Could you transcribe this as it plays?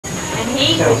And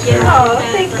he would get Oh,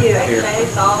 thank you.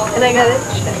 And And I got it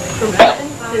from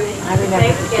I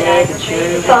remember the day the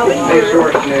true. Hey,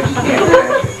 Source Neds, you can't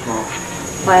pass it. Come on.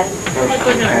 What?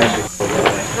 Pass it.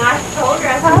 I told her,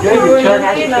 I Gave you a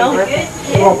check. You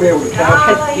You won't be able to cash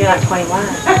it. Because you're not 21.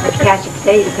 If you cash it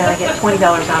today, you're going to get $20 on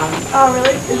them. Oh,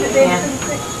 really? Is it Yeah.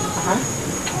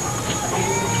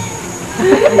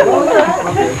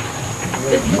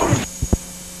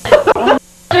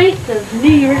 Streets of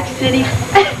New York City,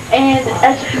 and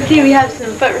as you can see, we have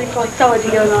some foot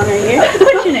reflexology going on right here.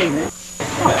 What's your name?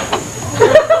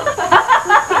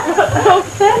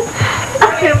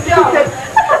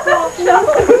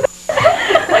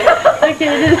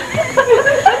 Okay,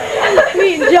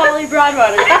 sweet and jolly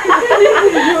Broadwater.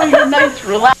 Enjoying a nice,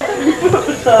 relaxing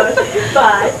massage.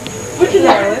 Bye. What's your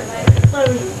name?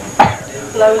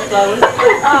 Lois.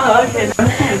 Oh, okay.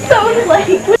 So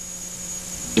late.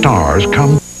 Stars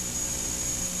come.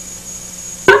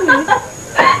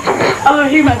 Oh,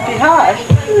 he must be harsh.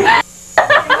 He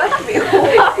must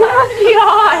be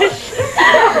harsh.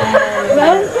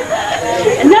 Well,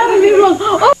 and now we go,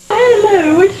 oh,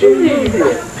 hello, what's your name?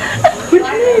 What's your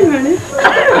name, honey?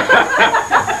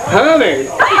 Honey,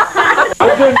 I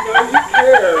didn't know you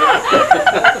cared.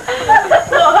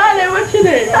 Oh, honey, what's your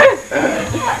name?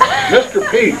 Mr.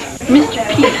 Pete. Mr.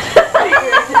 Pete.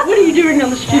 What are you doing on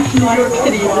the streets of New York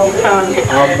City all the time?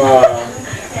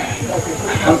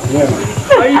 I'm women.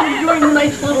 Are you enjoying a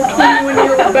nice little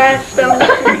 21-year-old bash down the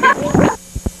street?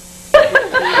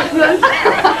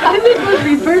 And this must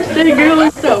be first day girl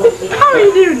and so. How are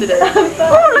you doing today? Oh,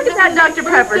 look at that Dr.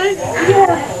 Pepper.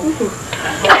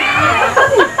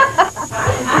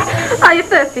 Are you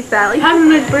thirsty, Sally? Have a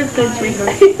nice birthday,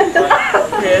 sweetheart.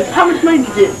 Yes. How much money did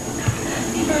you get?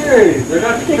 Hey, they're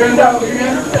not $10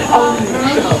 again?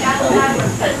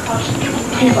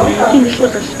 Can you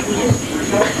slip us, please?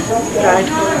 Right.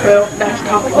 Well, nice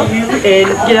talking to you, and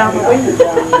get out of my way.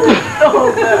 Oh,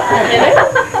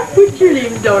 what's your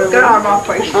name, darling? Good arm off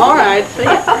first. All right, see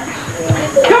ya.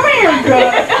 Come here,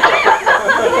 Gun.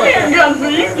 Come here, Gun, so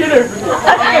you can get over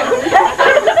here.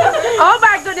 Oh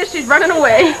my goodness, she's running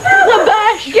away. The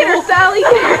bash. Get her, Sally.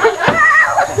 Get her.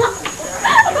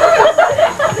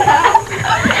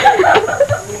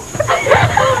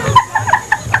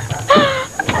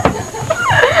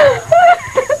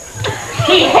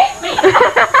 He hit me.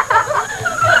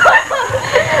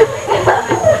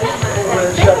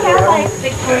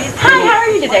 Hi, how are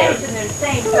you today?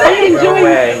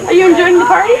 Are you enjoying the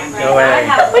party? No way.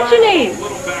 What's your name?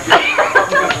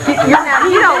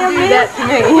 You don't do that to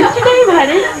me. What's your name,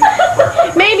 honey?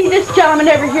 Maybe this gentleman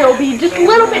over here will be just a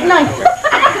little bit nicer.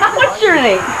 What's your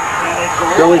name?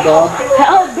 Billy Bob.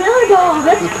 Oh, Billy Bob.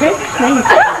 That's a great name.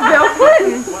 Bill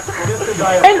Clinton.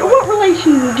 And what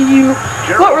relation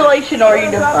are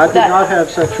you to I did not have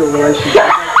sexual relations.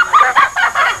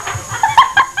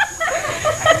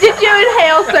 Did you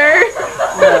inhale, sir?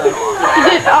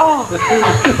 Did, oh.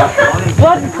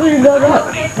 Blood cleared that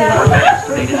up.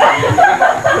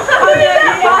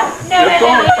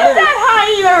 That high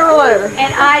you ever live.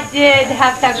 And I did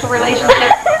have sexual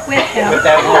relationships with him.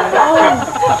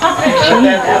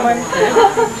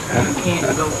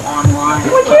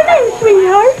 What's your name,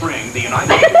 sweetheart?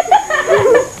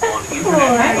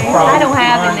 I don't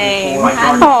have a name.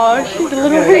 Oh, she's a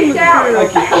little baby girl.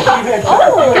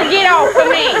 Get off of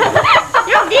me.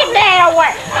 You get that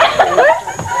away.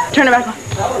 Turn it back on.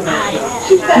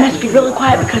 I must be really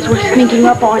quiet because we're sneaking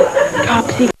up on top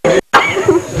secret.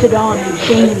 Saddam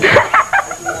Hussein.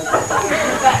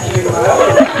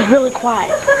 Must be really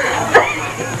quiet.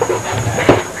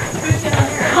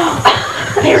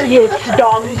 There he is,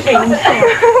 Saddam Hussein himself.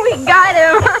 We got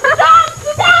him.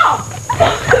 Stop!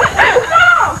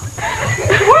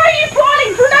 Where are you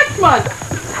plotting for next month?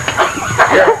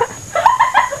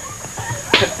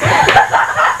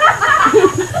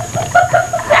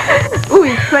 Ooh,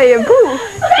 he's playing pool.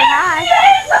 Say hi.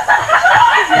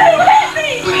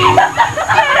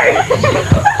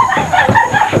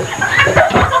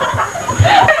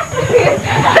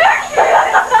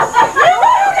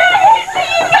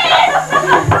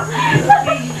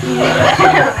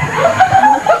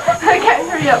 Okay,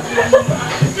 hurry up.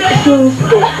 It seems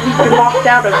that we've been locked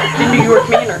out of the New York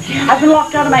Manor. I've been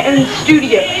locked out of my own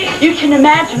studio. You can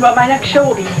imagine what my next show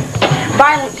will be.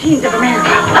 Violent Scenes of America.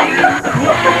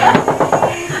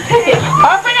 Hey,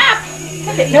 open up!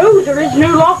 No, there is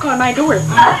no lock on my door.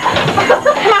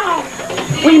 Come on.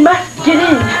 We must get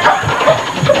in.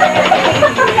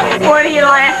 What are you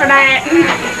laughing at?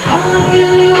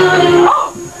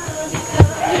 Oh!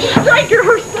 Striker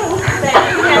herself.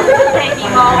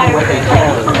 Taking all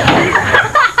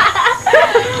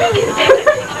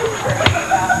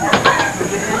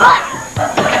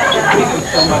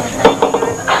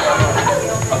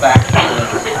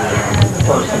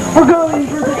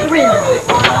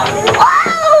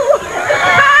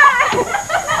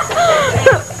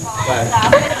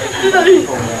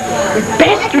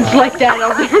Bastards like that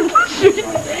out there in the street.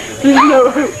 There's no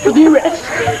hope for the rest.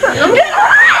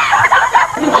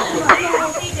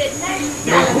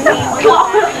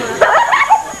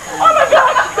 Oh my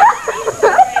gosh!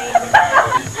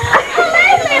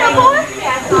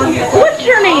 What's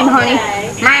your name, honey?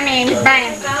 My name's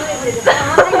Ben.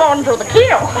 I'm going for the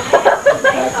kill.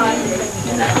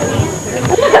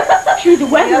 Shoot, the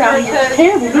weather out here is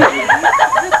terrible.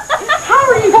 How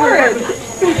are you doing?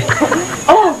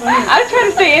 Oh, I try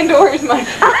to stay indoors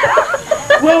myself.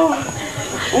 well,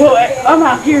 I'm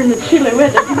out here in the chilly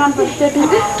weather. Do you mind if I step in?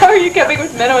 How are you coping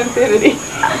with mental insanity?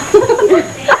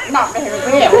 Not very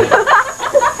well.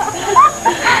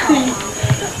 See,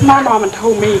 my mama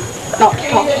told me not to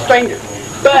talk to strangers,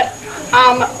 but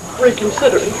I'm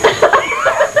reconsidering.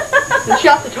 And she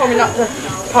also told me not to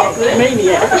talk to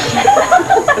maniacs.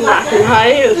 And like in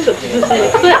hiatus, such as this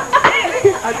and that.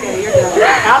 Okay, you're done.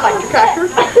 I like your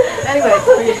crackers. Anyway,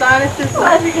 so your sinuses.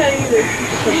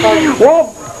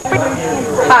 Whoa.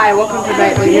 Hi, welcome to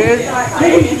Nightly News.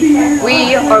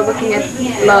 We are looking at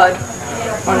blood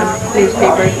on a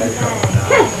newspaper.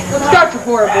 Starts a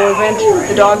horrible event.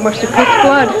 The dog must have picked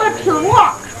blood.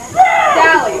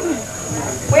 Sally,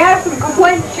 we have some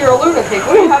complaints. You're a lunatic.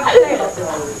 What do you have to say about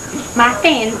this? My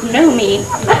fans know me,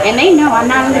 and they know I'm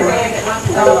not a lunatic.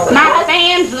 My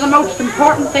fans are the most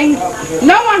important thing.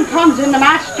 No one comes into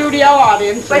my studio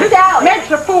audience and makes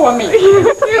a fool of me. What do you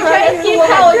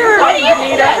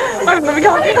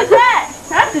say?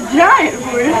 That's a giant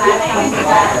for you.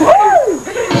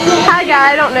 Hi,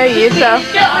 guy. I don't know you, so.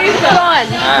 Get Lisa.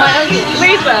 Fun. My own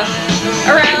Lisa.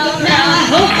 Around.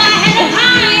 Woo!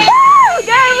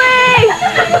 Go, Lee!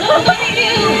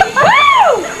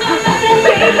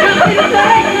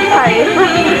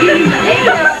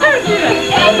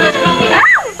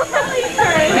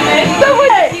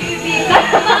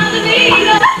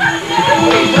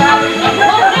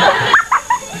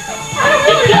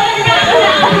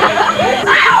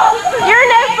 You're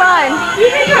no fun.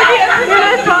 You're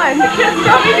no fun.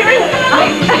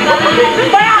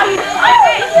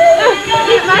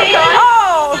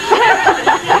 Oh!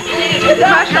 Is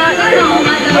my shot?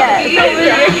 Yes.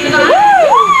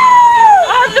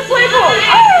 The play ball.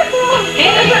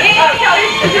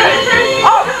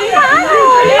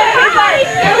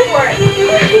 Go for it.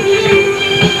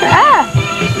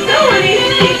 Nobody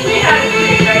teach me how to do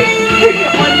it, right?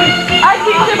 I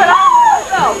teach it, but I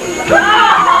don't know.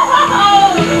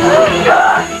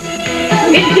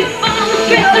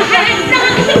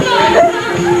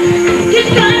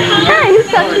 Hey, who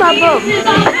touched my boob?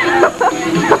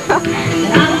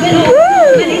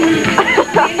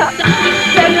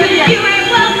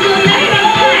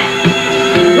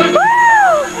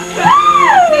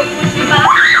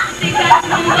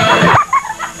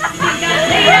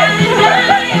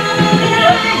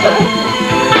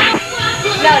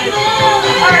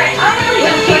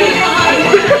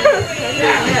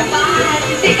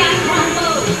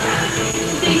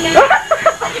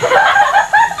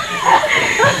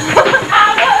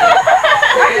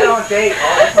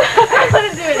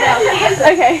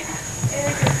 Okay.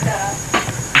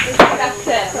 That's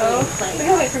it. So, we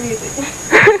gotta wait for music.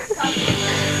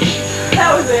 That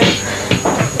was it.